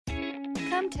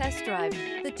Come test drive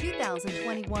the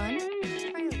 2021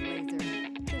 Trailblazer.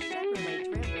 The Chevrolet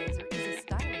Trailblazer is a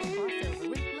stylish crossover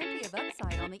with plenty of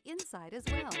upside on the inside as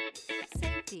well.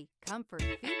 Safety, comfort,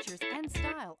 features, and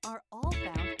style are all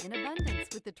found in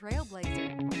abundance with the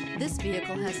Trailblazer. This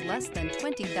vehicle has less than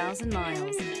 20,000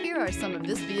 miles. Here are some of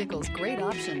this vehicle's great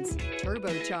options: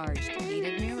 turbocharged,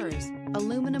 heated mirrors,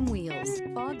 aluminum wheels,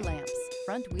 fog lamps,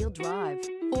 front-wheel drive,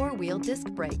 four-wheel disc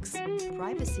brakes,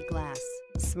 privacy glass,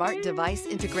 smart device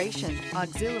integration,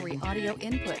 auxiliary audio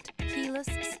input, keyless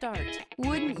start.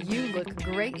 Wouldn't you look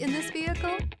great in this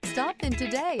vehicle? Stop in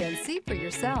today and see for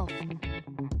yourself.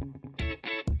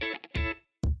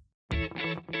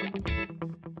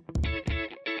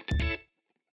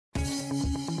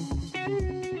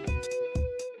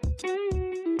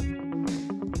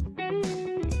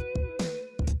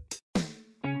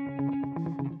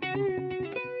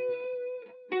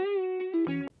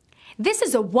 This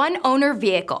is a one-owner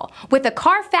vehicle with a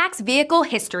Carfax Vehicle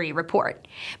History Report.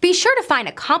 Be sure to find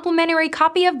a complimentary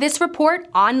copy of this report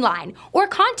online or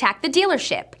contact the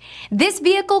dealership. This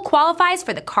vehicle qualifies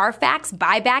for the Carfax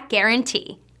Buyback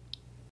Guarantee.